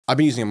I've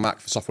been using a Mac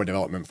for software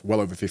development for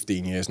well over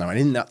 15 years now, and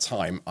in that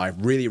time,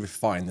 I've really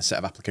refined the set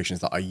of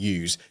applications that I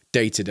use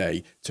day to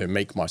day to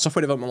make my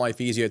software development life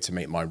easier, to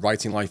make my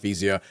writing life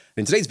easier. And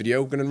in today's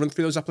video, I'm going to run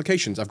through those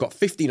applications. I've got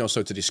 15 or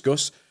so to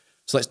discuss,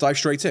 so let's dive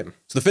straight in.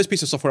 So the first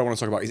piece of software I want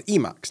to talk about is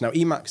Emacs. Now,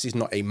 Emacs is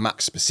not a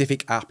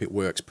Mac-specific app. It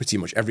works pretty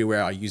much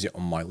everywhere. I use it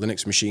on my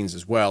Linux machines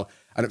as well.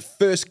 And at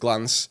first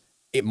glance,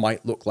 it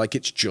might look like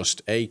it's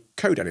just a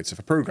code editor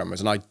for programmers,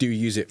 and I do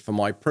use it for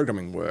my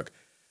programming work.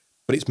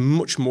 But it's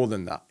much more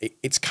than that.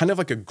 It's kind of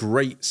like a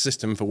great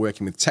system for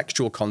working with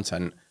textual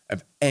content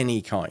of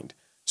any kind.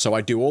 So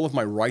I do all of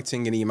my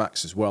writing in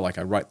Emacs as well. Like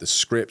I write the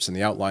scripts and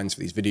the outlines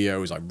for these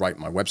videos. I write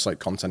my website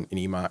content in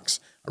Emacs.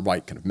 I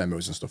write kind of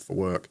memos and stuff for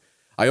work.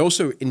 I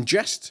also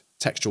ingest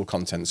textual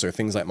content. So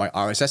things like my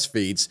RSS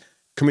feeds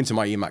come into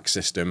my Emacs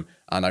system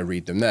and I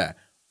read them there.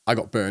 I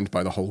got burned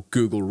by the whole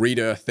Google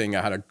Reader thing.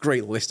 I had a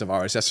great list of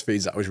RSS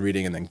feeds that I was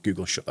reading, and then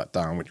Google shut that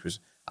down, which was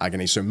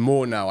agony. So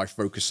more now I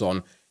focus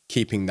on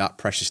keeping that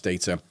precious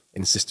data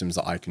in systems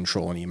that I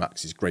control, and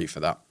Emacs is great for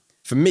that.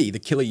 For me, the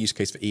killer use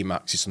case for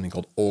Emacs is something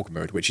called Org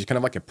Mode, which is kind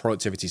of like a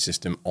productivity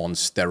system on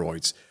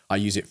steroids. I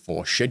use it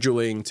for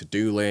scheduling,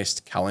 to-do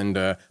list,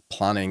 calendar,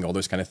 planning, all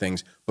those kind of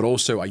things, but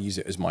also I use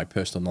it as my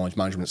personal knowledge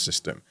management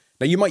system.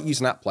 Now, you might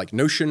use an app like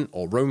Notion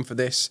or Roam for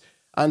this,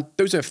 and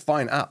those are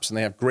fine apps and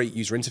they have great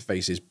user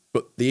interfaces,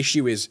 but the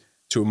issue is,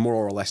 to a more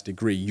or less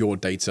degree, your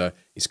data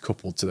is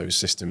coupled to those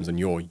systems and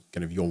your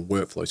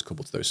workflow is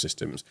coupled to those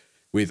systems.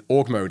 With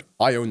Org Mode,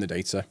 I own the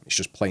data. It's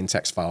just plain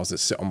text files that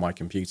sit on my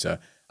computer,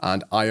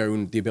 and I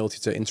own the ability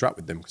to interact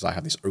with them because I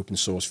have this open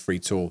source free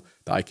tool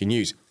that I can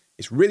use.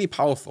 It's really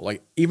powerful.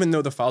 Like, even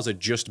though the files are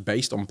just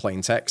based on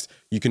plain text,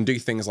 you can do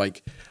things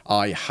like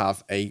I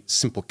have a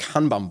simple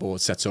Kanban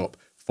board set up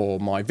for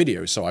my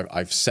videos. So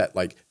I've set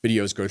like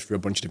videos go through a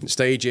bunch of different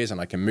stages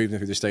and I can move them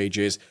through the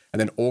stages,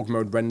 and then Org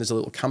Mode renders a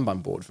little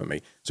Kanban board for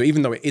me. So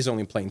even though it is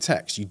only plain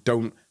text, you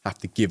don't have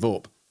to give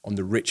up on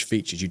the rich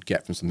features you'd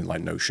get from something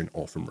like Notion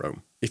or from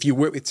Roam. If you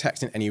work with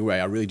text in any way,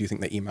 I really do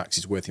think that Emacs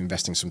is worth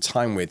investing some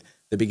time with.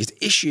 The biggest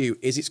issue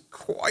is it's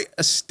quite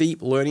a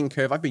steep learning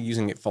curve. I've been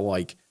using it for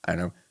like, I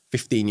don't know,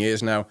 15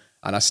 years now,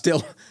 and I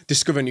still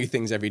discover new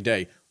things every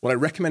day. What I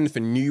recommend for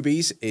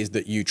newbies is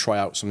that you try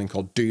out something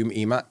called Doom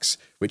Emacs,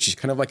 which is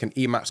kind of like an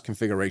Emacs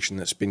configuration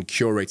that's been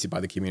curated by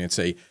the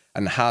community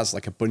and has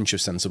like a bunch of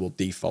sensible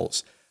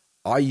defaults.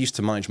 I used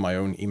to manage my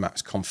own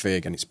Emacs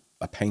config, and it's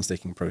a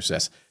painstaking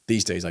process.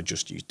 These days, I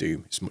just use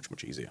Doom. It's much,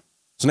 much easier.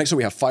 So next up,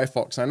 we have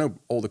Firefox. I know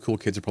all the cool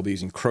kids are probably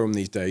using Chrome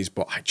these days,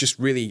 but I just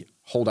really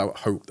hold out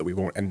hope that we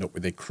won't end up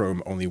with a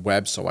Chrome-only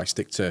web, so I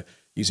stick to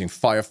using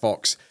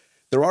Firefox.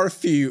 There are a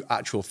few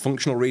actual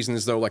functional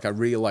reasons, though. Like, I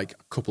really like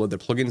a couple of the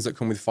plugins that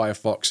come with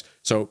Firefox.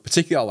 So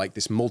particularly, I like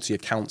this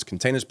multi-account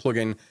containers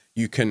plugin.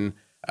 You can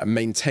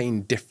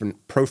maintain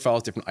different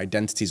profiles, different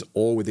identities,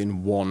 all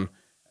within one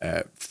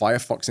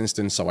Firefox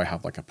instance. So I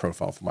have like a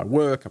profile for my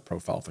work, a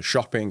profile for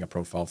shopping, a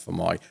profile for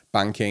my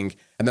banking.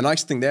 And the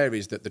nice thing there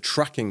is that the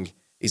tracking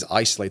is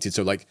isolated.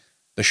 So like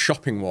the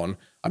shopping one,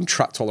 I'm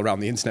tracked all around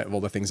the internet of all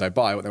the things I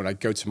buy, but then when I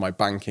go to my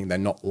banking, they're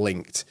not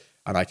linked,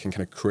 and I can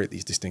kind of create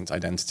these distinct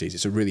identities.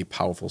 It's a really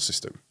powerful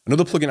system.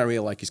 Another plugin I really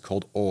like is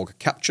called Org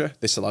Capture.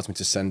 This allows me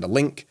to send a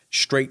link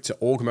straight to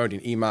Org Mode in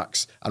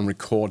Emacs and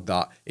record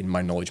that in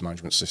my knowledge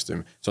management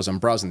system. So as I'm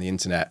browsing the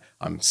internet,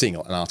 I'm seeing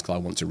an article I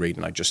want to read,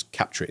 and I just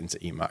capture it into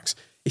Emacs.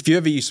 If you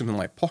ever use something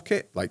like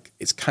Pocket, like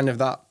it's kind of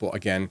that, but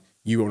again,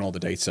 you own all the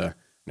data,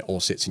 and it all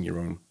sits in your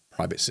own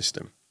private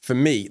system. For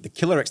me, the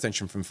killer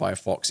extension from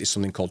Firefox is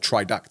something called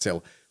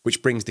Tridactyl,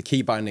 which brings the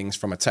key bindings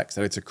from a text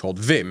editor called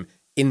Vim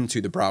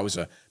into the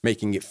browser,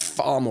 making it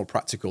far more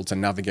practical to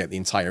navigate the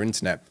entire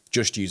internet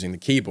just using the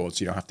keyboard,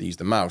 so you don't have to use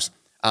the mouse.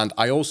 And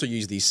I also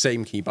use these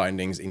same key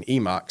bindings in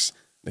Emacs.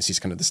 This is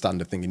kind of the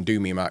standard thing in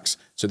Doom Emacs.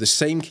 So the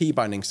same key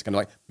bindings to kind of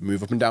like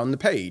move up and down the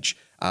page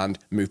and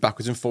move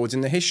backwards and forwards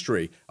in the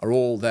history are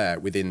all there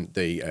within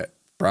the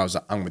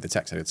browser and with the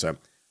text editor.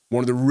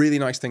 One of the really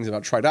nice things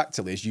about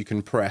Tridactyl is you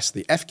can press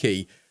the F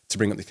key to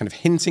bring up the kind of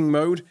hinting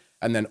mode,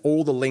 and then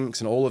all the links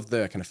and all of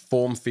the kind of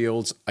form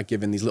fields are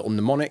given these little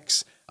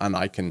mnemonics, and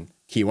I can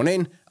key one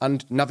in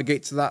and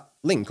navigate to that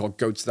link or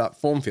go to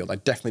that form field. I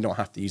definitely don't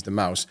have to use the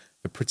mouse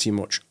for pretty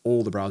much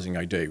all the browsing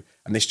I do.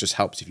 And this just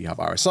helps if you have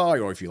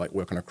RSI or if you like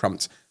work on a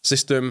cramped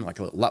system, like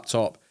a little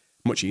laptop,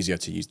 much easier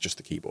to use just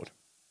the keyboard.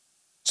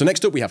 So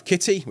next up, we have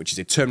Kitty, which is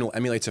a terminal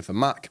emulator for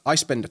Mac. I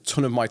spend a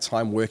ton of my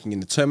time working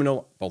in the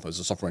terminal, both as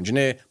a software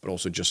engineer, but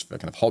also just for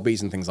kind of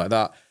hobbies and things like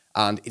that.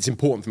 And it's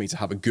important for me to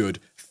have a good,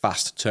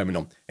 fast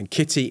terminal. And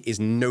Kitty is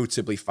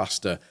notably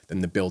faster than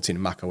the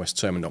built-in macOS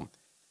terminal.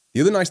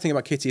 The other nice thing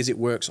about Kitty is it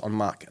works on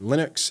Mac and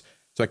Linux,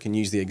 so I can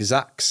use the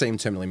exact same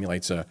terminal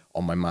emulator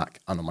on my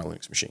Mac and on my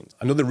Linux machines.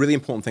 Another really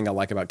important thing I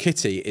like about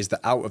Kitty is that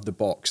out of the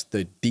box,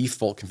 the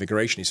default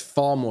configuration is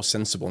far more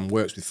sensible and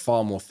works with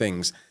far more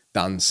things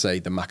than, say,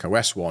 the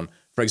macOS one.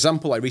 For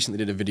example, I recently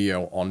did a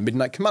video on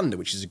Midnight Commander,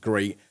 which is a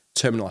great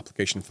terminal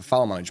application for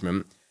file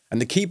management. And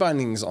the key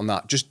bindings on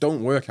that just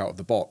don't work out of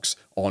the box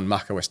on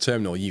macOS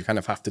terminal. You kind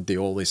of have to do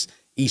all this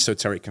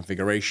esoteric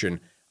configuration.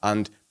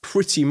 and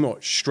pretty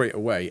much straight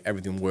away,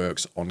 everything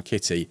works on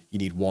Kitty. You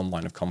need one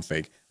line of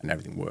config and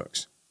everything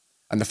works.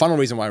 And the final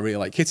reason why I really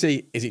like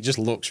Kitty is it just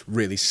looks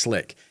really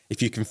slick.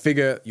 If you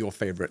configure your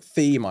favorite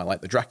theme, I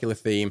like the Dracula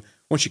theme.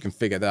 Once you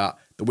configure that,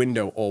 the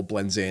window all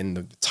blends in,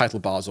 the title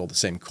bar is all the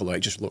same color, it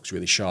just looks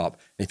really sharp.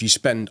 And if you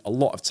spend a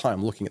lot of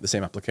time looking at the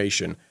same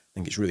application, I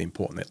think it's really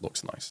important that it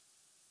looks nice.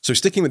 So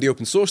sticking with the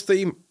open source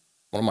theme,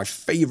 one of my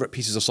favorite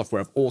pieces of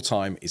software of all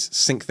time is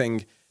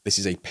Syncthing. This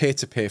is a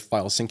peer-to-peer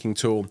file syncing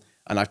tool,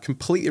 and I've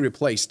completely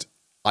replaced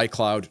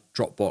iCloud,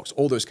 Dropbox,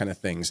 all those kind of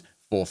things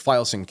for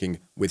file syncing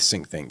with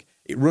Syncthing.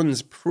 It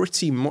runs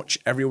pretty much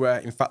everywhere.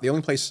 In fact, the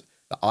only place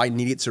that I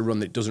need it to run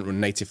that it doesn't run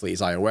natively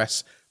is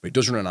iOS, but it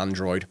does run on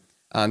Android.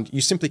 And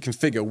you simply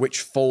configure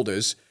which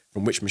folders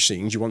from which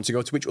machines you want to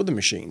go to which other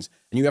machines,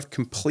 and you have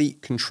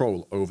complete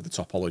control over the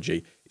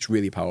topology. It's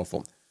really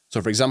powerful.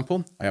 So for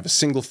example, I have a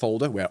single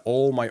folder where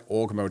all my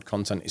org mode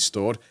content is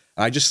stored,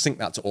 and I just sync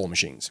that to all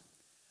machines.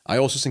 I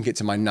also sync it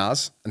to my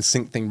NAS, and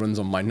Syncthing runs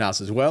on my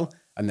NAS as well,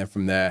 and then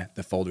from there,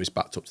 the folder is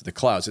backed up to the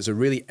cloud. So it's a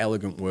really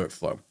elegant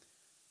workflow.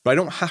 But I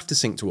don't have to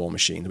sync to all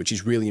machines, which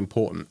is really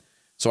important.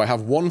 So I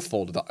have one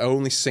folder that I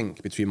only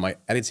sync between my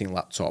editing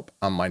laptop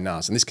and my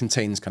NAS, and this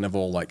contains kind of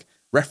all like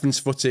reference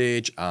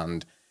footage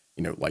and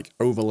like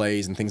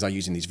overlays and things I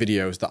use in these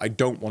videos that I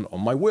don't want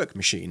on my work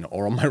machine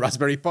or on my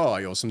Raspberry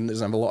Pi or something that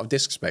doesn't have a lot of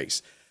disk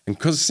space. And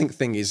because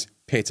Syncthing is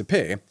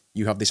peer-to-peer,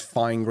 you have this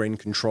fine-grained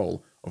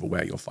control over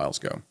where your files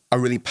go. A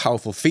really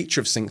powerful feature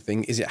of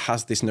Syncthing is it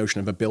has this notion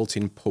of a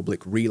built-in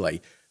public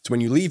relay. So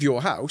when you leave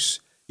your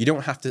house, you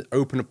don't have to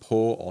open a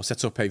port or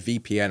set up a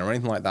VPN or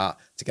anything like that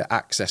to get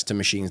access to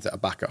machines that are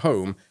back at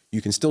home.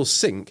 You can still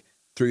sync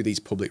through these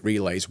public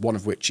relays, one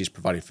of which is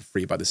provided for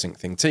free by the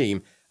Syncthing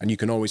team, and you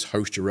can always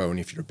host your own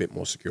if you're a bit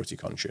more security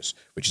conscious,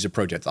 which is a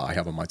project that I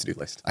have on my to-do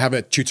list. I have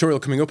a tutorial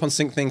coming up on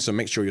Syncthing, so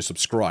make sure you're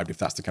subscribed if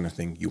that's the kind of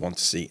thing you want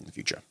to see in the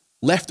future.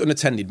 Left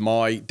unattended,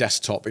 my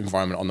desktop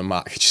environment on the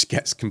Mac just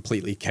gets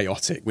completely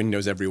chaotic.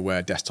 Windows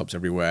everywhere, desktops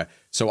everywhere.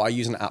 So I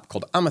use an app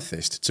called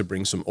Amethyst to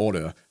bring some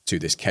order to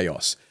this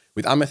chaos.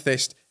 With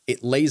Amethyst,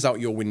 it lays out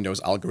your windows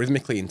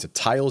algorithmically into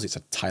tiles. It's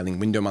a tiling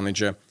window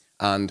manager,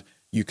 and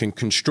you can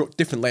construct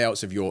different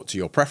layouts of to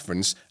your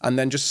preference and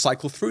then just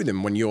cycle through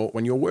them when you're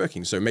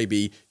working. So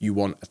maybe you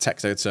want a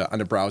text editor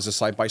and a browser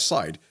side by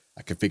side,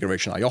 a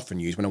configuration I often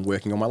use when I'm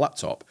working on my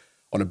laptop.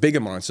 On a bigger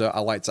monitor,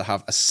 I like to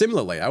have a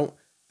similar layout,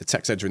 the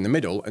text editor in the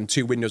middle and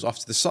two windows off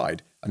to the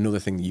side, another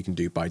thing that you can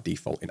do by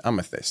default in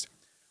Amethyst.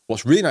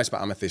 What's really nice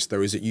about Amethyst,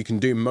 though, is that you can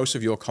do most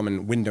of your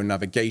common window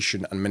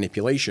navigation and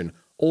manipulation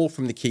all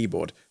from the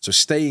keyboard. So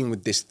staying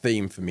with this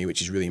theme for me,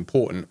 which is really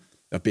important,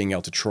 of being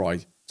able to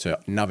try to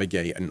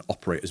navigate and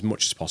operate as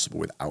much as possible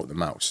without the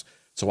mouse.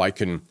 So I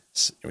can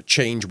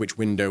change which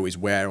window is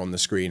where on the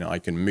screen. I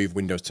can move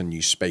windows to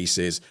new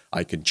spaces.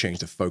 I can change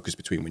the focus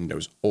between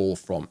windows all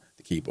from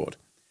the keyboard.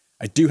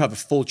 I do have a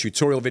full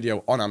tutorial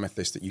video on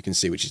Amethyst that you can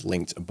see, which is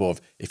linked above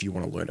if you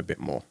want to learn a bit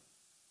more.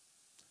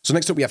 So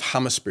next up, we have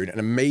Hammerspoon, an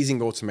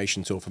amazing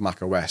automation tool for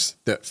macOS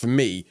that, for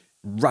me,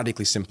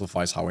 radically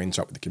simplifies how I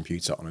interact with the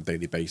computer on a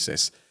daily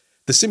basis.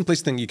 The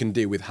simplest thing you can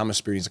do with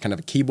Hammerspoon is a kind of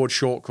a keyboard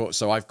shortcut.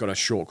 So I've got a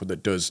shortcut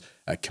that does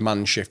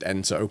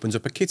Command-Shift-Enter, opens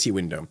up a Kitty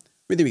window.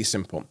 Really, really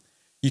simple.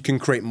 You can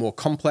create more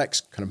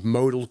complex, kind of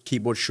modal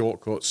keyboard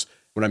shortcuts.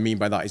 What I mean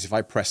by that is if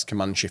I press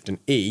Command-Shift and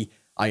E,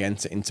 I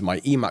enter into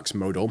my Emacs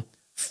modal.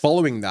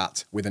 Following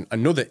that with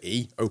another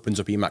E, opens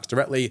up Emacs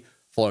directly.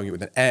 Following it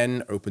with an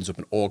N, opens up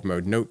an org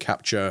mode note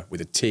capture. With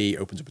a T,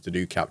 opens up a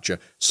to-do capture.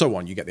 So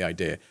on, you get the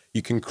idea.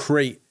 You can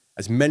create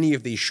as many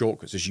of these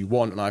shortcuts as you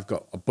want, and I've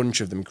got a bunch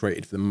of them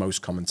created for the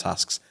most common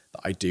tasks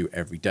that I do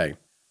every day.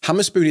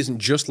 Hammerspoon isn't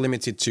just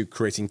limited to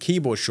creating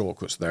keyboard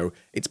shortcuts, though.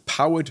 It's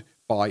powered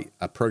by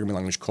a programming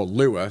language called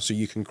Lua, so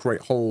you can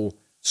create whole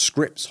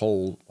scripts,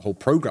 whole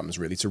programs,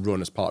 really, to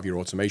run as part of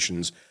your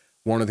automations.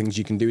 One of the things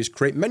you can do is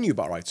create menu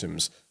bar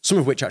items, some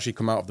of which actually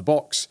come out of the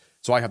box.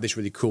 So I have this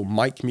really cool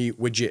mic mute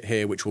widget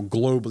here, which will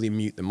globally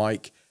mute the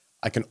mic.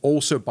 I can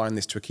also bind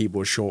this to a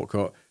keyboard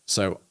shortcut,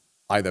 so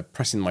either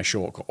pressing my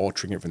shortcut or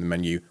triggering it from the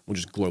menu will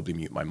just globally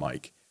mute my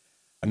mic.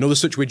 Another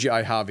such widget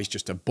I have is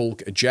just a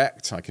bulk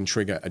eject. I can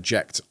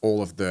eject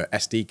all of the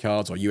SD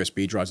cards or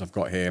USB drives I've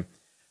got here.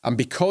 And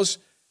because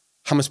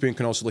Hammerspoon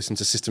can also listen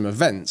to system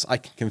events, I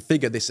can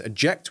configure this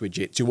eject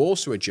widget to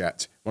also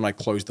eject when I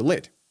close the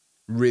lid.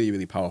 Really,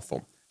 really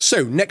powerful.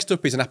 So next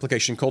up is an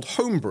application called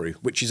Homebrew,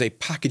 which is a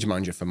package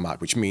manager for Mac,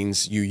 which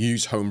means you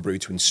use Homebrew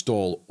to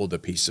install other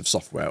pieces of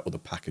software, other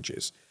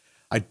packages.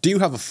 I do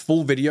have a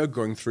full video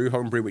going through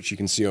Homebrew, which you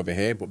can see over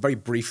here, but very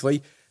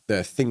briefly,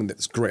 the thing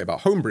that's great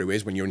about Homebrew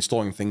is when you're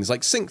installing things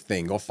like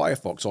Syncthing or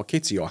Firefox or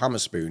Kitty or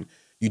Hammerspoon,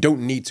 you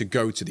don't need to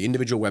go to the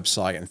individual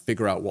website and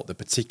figure out what the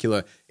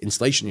particular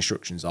installation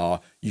instructions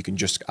are. You can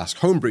just ask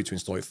Homebrew to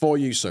install it for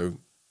you. So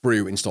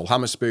brew install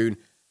Hammerspoon,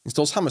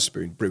 installs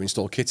Hammerspoon. Brew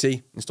install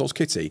Kitty, installs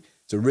Kitty.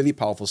 It's a really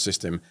powerful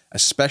system,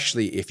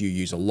 especially if you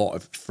use a lot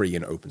of free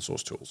and open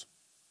source tools.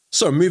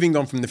 So moving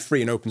on from the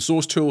free and open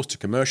source tools to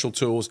commercial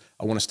tools,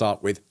 I want to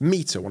start with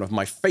Meter, one of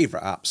my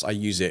favorite apps. I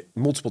use it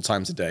multiple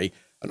times a day,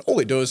 and all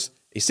it does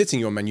is sit in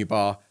your menu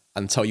bar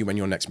and tell you when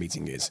your next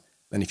meeting is.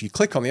 Then if you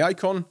click on the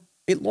icon,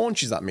 it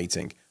launches that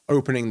meeting,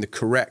 opening the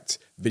correct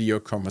video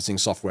conferencing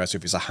software. So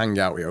if it's a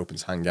Hangout, it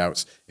opens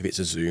Hangouts. If it's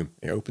a Zoom,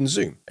 it opens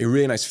Zoom. A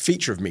really nice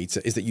feature of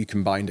Meter is that you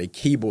can bind a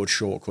keyboard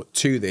shortcut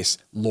to this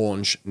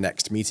launch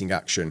next meeting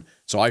action.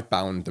 So I've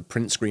bound the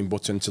print screen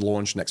button to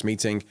launch next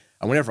meeting.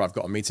 And whenever I've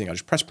got a meeting, I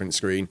just press print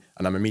screen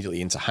and I'm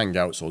immediately into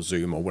Hangouts or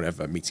Zoom or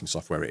whatever meeting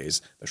software it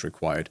is that's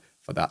required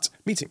for that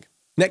meeting.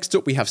 Next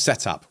up, we have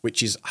Setapp,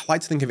 which is, I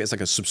like to think of it as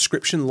like a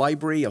subscription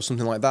library or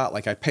something like that.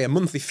 Like I pay a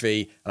monthly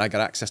fee and I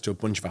get access to a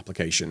bunch of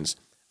applications.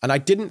 And I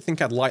didn't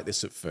think I'd like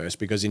this at first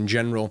because in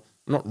general,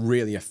 I'm not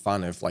really a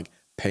fan of like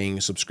paying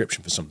a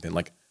subscription for something.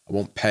 Like I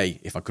won't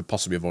pay, if I could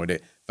possibly avoid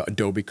it, for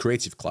Adobe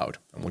Creative Cloud,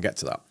 and we'll get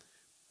to that.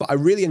 But I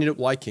really ended up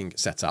liking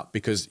Setapp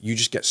because you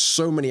just get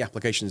so many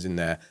applications in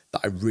there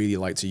that I really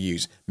like to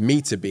use,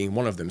 Meter being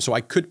one of them. So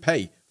I could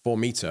pay for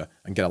Meter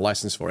and get a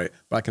license for it,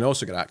 but I can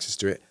also get access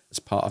to it as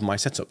part of my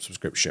Setapp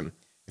subscription.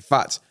 In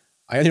fact,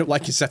 I ended up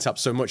liking Setapp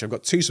so much, I've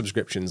got two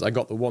subscriptions. I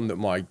got the one that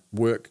my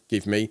work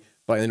gave me,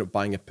 but I ended up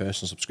buying a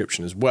personal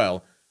subscription as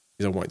well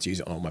because I wanted to use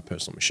it on all my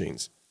personal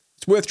machines.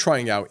 It's worth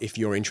trying out if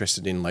you're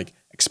interested in like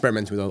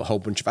experimenting with a whole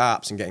bunch of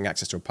apps and getting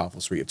access to a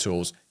powerful suite of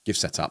tools. Give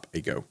Setapp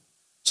a go.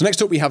 So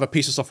next up, we have a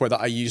piece of software that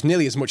I use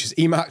nearly as much as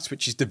Emacs,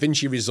 which is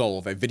DaVinci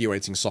Resolve, a video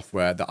editing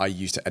software that I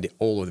use to edit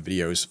all of the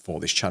videos for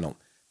this channel.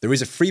 There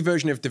is a free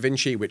version of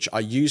DaVinci, which I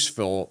used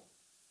for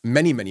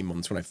many, many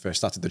months when I first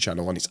started the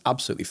channel, and it's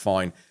absolutely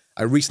fine.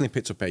 I recently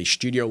picked up a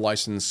studio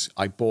license.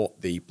 I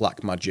bought the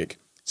Blackmagic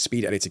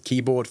Speed Editor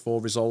keyboard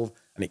for Resolve,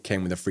 and it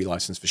came with a free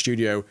license for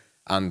Studio.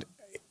 And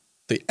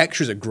the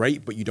extras are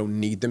great, but you don't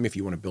need them if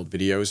you want to build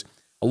videos.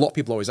 A lot of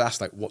people always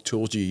ask, like, what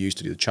tools do you use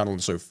to do the channel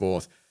and so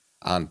forth?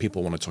 And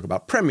people want to talk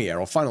about Premiere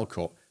or Final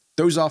Cut.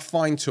 Those are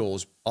fine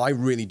tools. I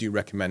really do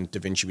recommend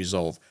DaVinci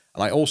Resolve.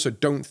 And I also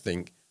don't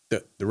think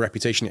that the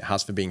reputation it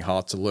has for being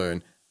hard to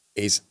learn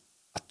is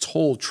at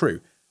all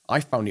true. I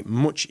found it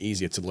much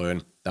easier to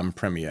learn than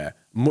Premiere,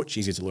 much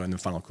easier to learn than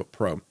Final Cut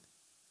Pro.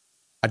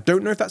 I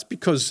don't know if that's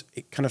because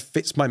it kind of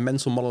fits my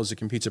mental model as a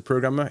computer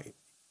programmer. It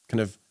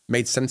kind of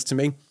made sense to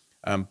me,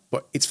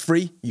 but it's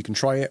free. You can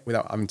try it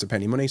without having to pay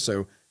any money,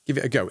 so give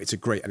it a go. It's a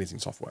great editing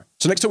software.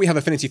 So next up, we have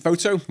Affinity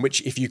Photo,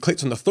 which if you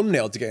clicked on the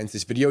thumbnail to get into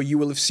this video, you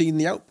will have seen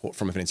the output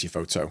from Affinity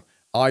Photo.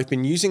 I've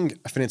been using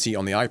Affinity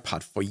on the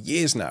iPad for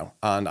years now,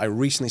 and I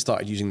recently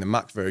started using the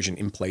Mac version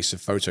in place of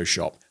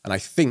Photoshop, and I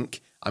think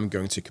I'm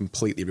going to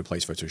completely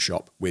replace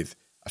Photoshop with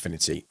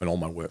Affinity in all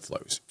my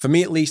workflows. For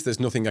me, at least, there's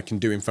nothing I can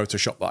do in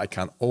Photoshop that I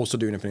can't also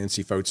do in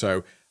Affinity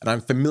Photo, and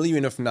I'm familiar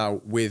enough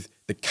now with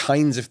the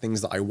kinds of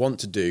things that I want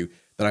to do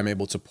that I'm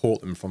able to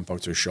port them from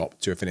Photoshop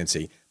to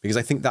Affinity, because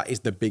I think that is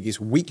the biggest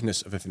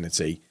weakness of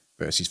Affinity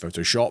versus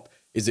Photoshop,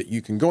 is that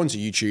you can go onto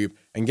YouTube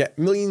and get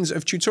millions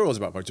of tutorials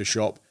about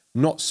Photoshop,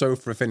 not so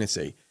for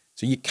Affinity.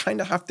 So you kind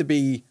of have to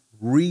be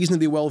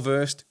reasonably well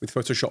versed with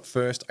Photoshop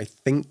first, I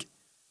think,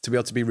 to be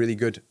able to be really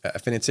good at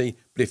Affinity.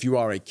 But if you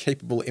are a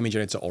capable image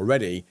editor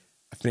already,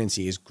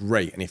 Affinity is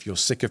great. And if you're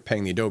sick of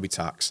paying the Adobe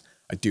tax,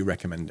 I do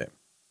recommend it.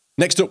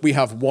 Next up, we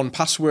have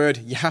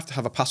 1Password. You have to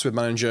have a password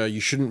manager. You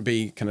shouldn't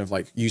be kind of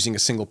like using a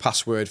single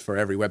password for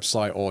every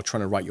website or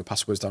trying to write your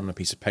passwords down on a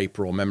piece of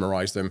paper or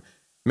memorize them.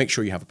 Make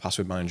sure you have a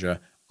password manager.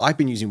 I've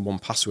been using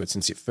 1Password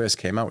since it first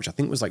came out, which I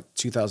think was like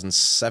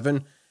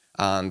 2007.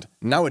 And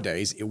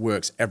nowadays, it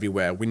works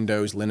everywhere: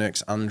 Windows,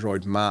 Linux,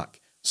 Android, Mac.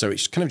 So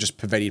it's kind of just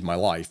pervaded my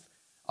life.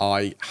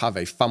 I have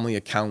a family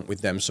account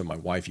with them, so my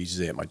wife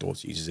uses it, my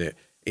daughter uses it.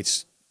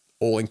 It's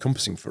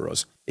all-encompassing for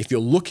us. If you're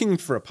looking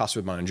for a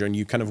password manager and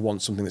you kind of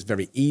want something that's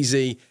very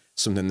easy,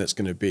 something that's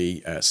going to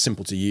be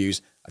simple to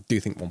use, I do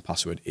think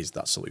 1Password is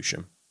that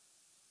solution.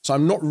 So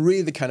I'm not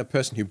really the kind of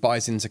person who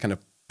buys into kind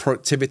of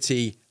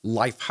productivity,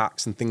 life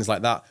hacks and things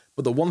like that.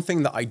 But the one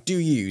thing that I do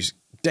use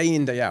day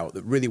in, day out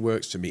that really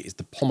works for me is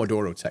the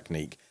Pomodoro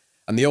technique.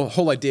 And the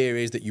whole idea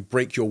is that you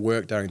break your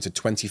work down into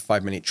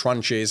 25-minute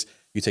tranches.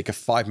 You take a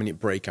 5-minute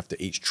break after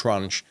each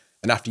tranche.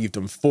 And after you've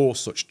done 4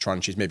 such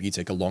tranches, maybe you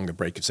take a longer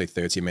break of, say,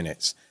 30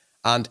 minutes.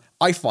 And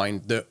I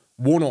find that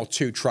 1 or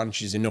 2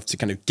 tranches is enough to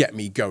kind of get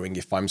me going.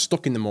 If I'm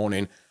stuck in the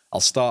morning,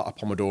 I'll start a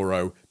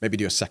Pomodoro, maybe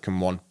do a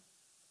second one,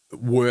 at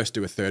worst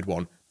do a third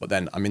one, but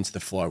then I'm into the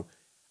flow.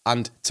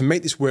 And to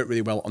make this work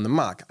really well on the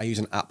Mac, I use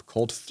an app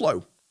called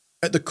Flow.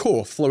 At the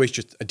core, Flow is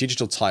just a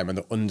digital timer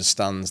that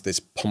understands this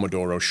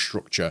Pomodoro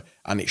structure,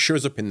 and it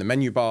shows up in the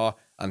menu bar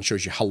and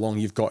shows you how long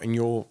you've got in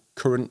your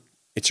current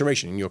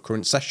iteration, in your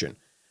current session.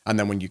 And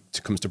then when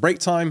it comes to break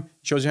time,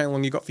 it shows you how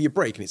long you got for your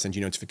break, and it sends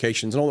you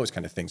notifications and all those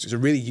kind of things. So it's a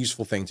really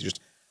useful thing to just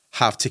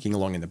have ticking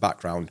along in the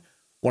background.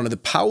 One of the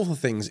powerful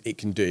things it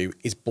can do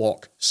is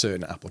block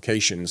certain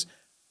applications.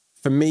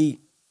 For me,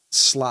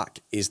 Slack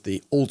is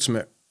the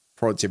ultimate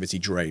productivity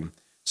drain.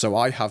 So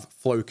I have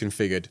Flow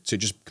configured to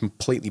just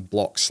completely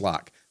block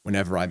Slack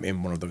whenever I'm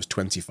in one of those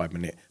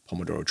 25-minute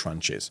Pomodoro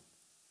tranches.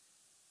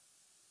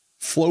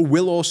 Flow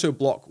will also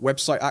block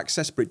website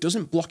access, but it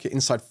doesn't block it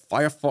inside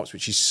Firefox,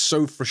 which is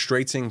so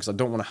frustrating because I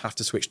don't want to have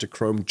to switch to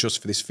Chrome just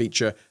for this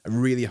feature. I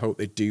really hope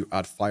they do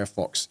add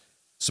Firefox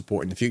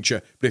support in the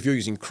future. But if you're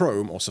using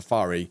Chrome or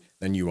Safari,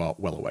 then you are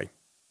well away.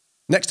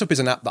 Next up is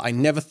an app that I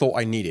never thought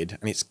I needed,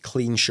 and it's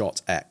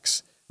CleanShot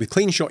X. With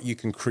CleanShot, you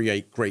can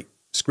create great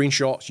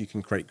screenshots, you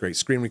can create great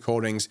screen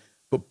recordings,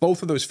 but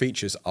both of those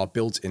features are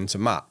built into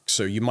Mac.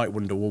 So you might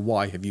wonder, well,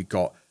 why have you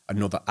got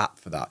another app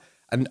for that?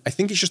 And I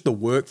think it's just the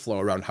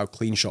workflow around how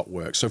CleanShot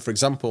works. So for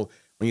example,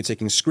 when you're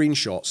taking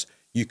screenshots,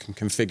 you can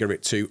configure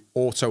it to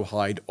auto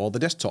hide all the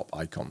desktop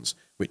icons,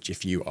 which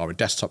if you are a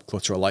desktop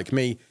clutterer like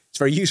me, it's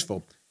very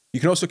useful. You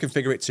can also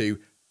configure it to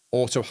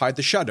auto hide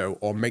the shadow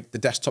or make the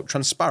desktop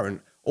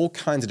transparent, all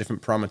kinds of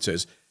different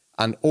parameters.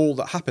 And all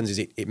that happens is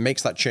it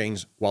makes that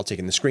change while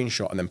taking the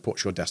screenshot and then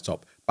puts your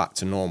desktop back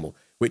to normal,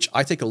 which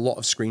I take a lot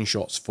of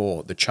screenshots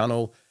for the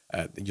channel.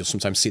 You'll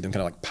sometimes see them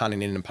kind of like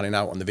panning in and panning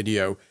out on the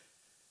video.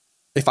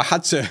 If I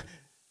had to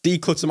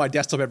declutter my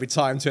desktop every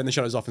time, turn the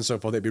shadows off and so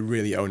forth, it'd be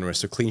really onerous.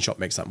 So CleanShot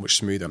makes that much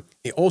smoother.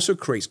 It also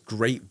creates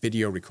great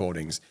video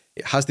recordings.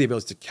 It has the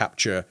ability to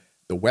capture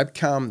the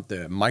webcam,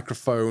 the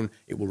microphone.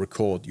 It will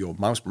record your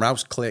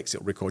mouse clicks.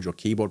 It will record your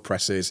keyboard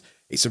presses.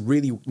 It's a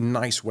really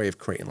nice way of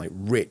creating like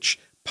rich,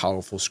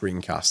 powerful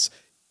screencasts.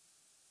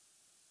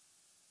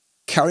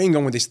 Carrying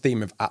on with this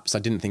theme of apps I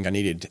didn't think I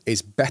needed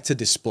is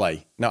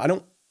BetterDisplay. Now, I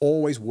don't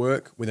always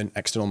work with an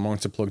external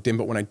monitor plugged in,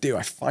 but when I do,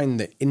 I find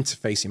the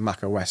interface in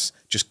macOS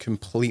just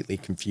completely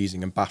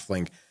confusing and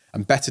baffling.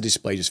 And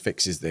BetterDisplay just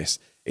fixes this.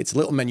 It's a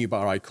little menu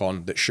bar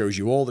icon that shows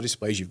you all the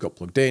displays you've got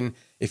plugged in.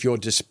 If your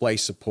display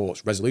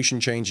supports resolution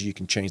changes, you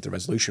can change the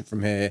resolution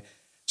from here.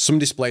 Some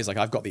displays, like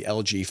I've got the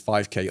LG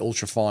 5K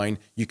Ultrafine,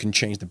 you can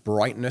change the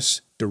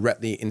brightness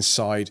directly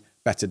inside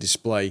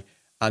BetterDisplay.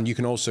 And you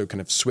can also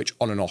kind of switch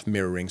on and off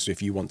mirroring. So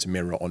if you want to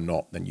mirror or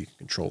not, then you can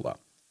control that.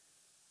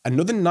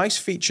 Another nice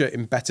feature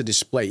in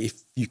BetterDisplay,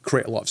 if you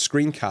create a lot of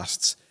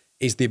screencasts,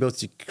 is the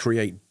ability to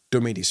create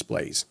dummy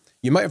displays.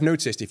 You might have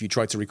noticed if you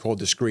try to record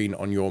the screen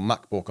on your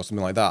MacBook or something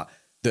like that,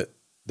 that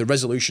the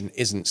resolution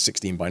isn't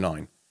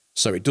 16:9.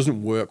 So it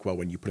doesn't work well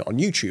when you put it on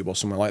YouTube or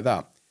somewhere like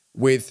that.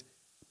 With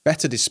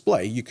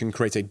BetterDisplay, you can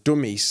create a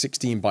dummy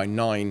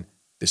 16:9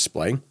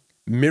 display,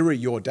 mirror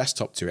your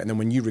desktop to it, and then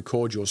when you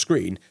record your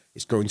screen,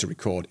 it's going to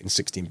record in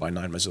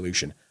 16:9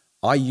 resolution.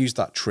 I use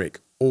that trick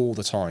all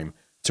the time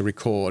to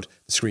record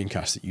the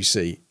screencast that you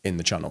see in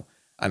the channel.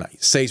 And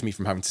it saves me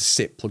from having to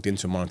sit plugged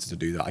into a monitor to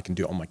do that. I can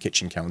do it on my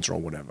kitchen counter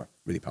or whatever.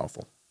 Really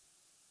powerful.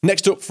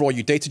 Next up for all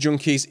you data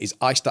junkies is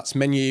iStats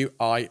menu.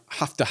 I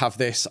have to have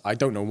this. I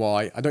don't know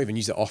why. I don't even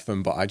use it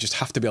often, but I just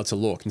have to be able to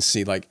look and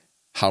see like,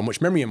 how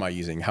much memory am I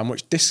using? How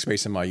much disk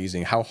space am I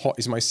using? How hot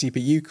is my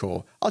CPU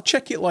core? I'll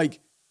check it like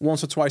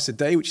once or twice a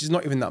day, which is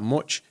not even that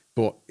much,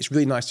 but it's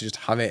really nice to just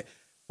have it.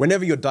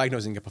 Whenever you're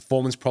diagnosing a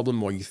performance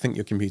problem or you think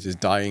your computer's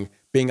dying,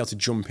 being able to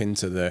jump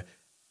into the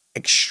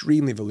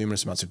extremely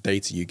voluminous amounts of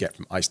data you get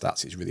from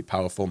iStats is really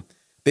powerful.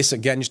 This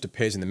again just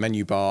appears in the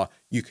menu bar.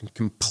 You can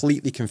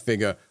completely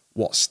configure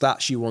what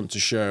stats you want to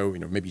show. You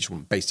know, maybe you just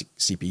want basic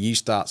CPU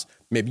stats.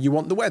 Maybe you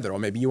want the weather, or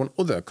maybe you want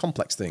other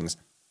complex things.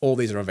 All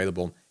these are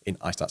available in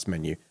iStats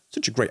menu.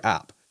 Such a great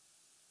app.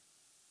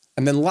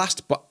 And then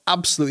last but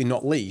absolutely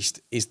not least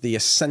is the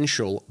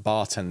essential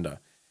Bartender.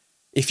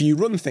 If you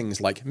run things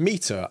like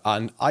Meter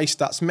and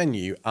iStats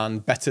menu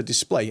and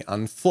BetterDisplay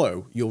and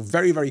Flow, you'll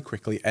very, very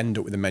quickly end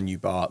up with a menu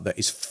bar that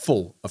is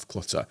full of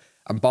clutter.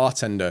 And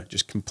Bartender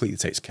just completely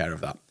takes care of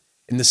that.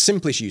 In the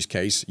simplest use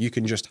case, you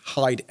can just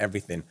hide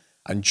everything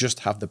and just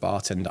have the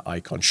Bartender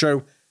icon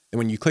show. And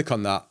when you click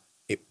on that,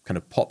 it kind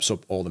of pops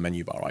up all the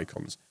menu bar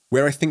icons.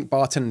 Where I think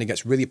Bartender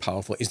gets really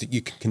powerful is that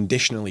you can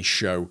conditionally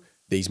show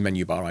these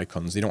menu bar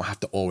icons. You don't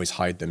have to always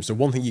hide them. So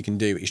one thing you can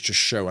do is just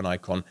show an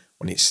icon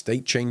when its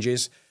state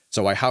changes.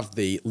 So I have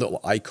the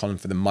little icon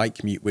for the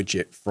mic mute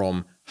widget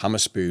from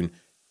Hammerspoon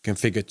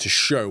configured to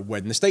show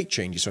when the state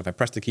changes. So if I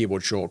press the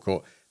keyboard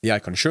shortcut, the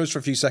icon shows for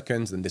a few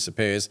seconds, then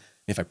disappears.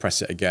 And if I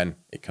press it again,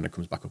 it kind of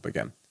comes back up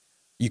again.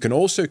 You can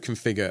also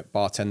configure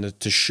Bartender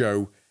to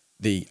show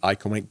the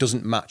icon when it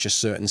doesn't match a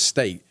certain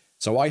state.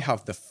 So I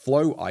have the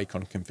flow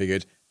icon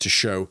configured to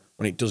show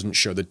when it doesn't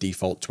show the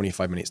default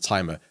 25 minutes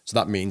timer. So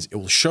that means it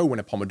will show when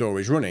a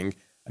Pomodoro is running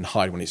and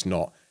hide when it's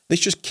not.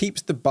 This just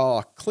keeps the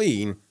bar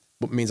clean,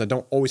 but means I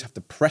don't always have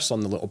to press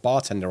on the little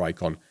Bartender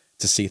icon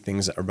to see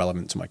things that are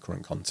relevant to my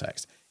current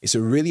context. It's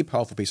a really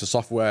powerful piece of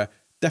software,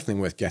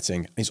 definitely worth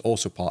getting. And it's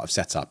also part of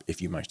Setapp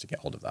if you manage to get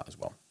hold of that as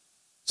well.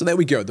 So there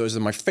we go. Those are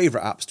my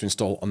favorite apps to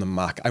install on the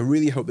Mac. I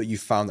really hope that you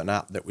found an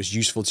app that was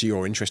useful to you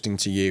or interesting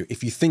to you.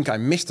 If you think I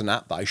missed an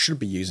app that I should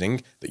be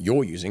using, that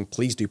you're using,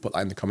 please do put that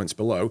in the comments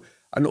below.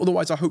 And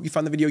otherwise, I hope you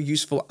found the video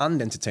useful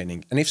and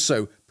entertaining. And if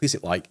so, please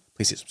hit like,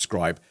 please hit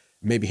subscribe,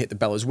 maybe hit the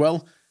bell as well,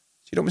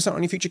 so you don't miss out on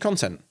any future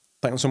content.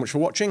 Thanks so much for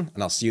watching,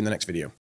 and I'll see you in the next video.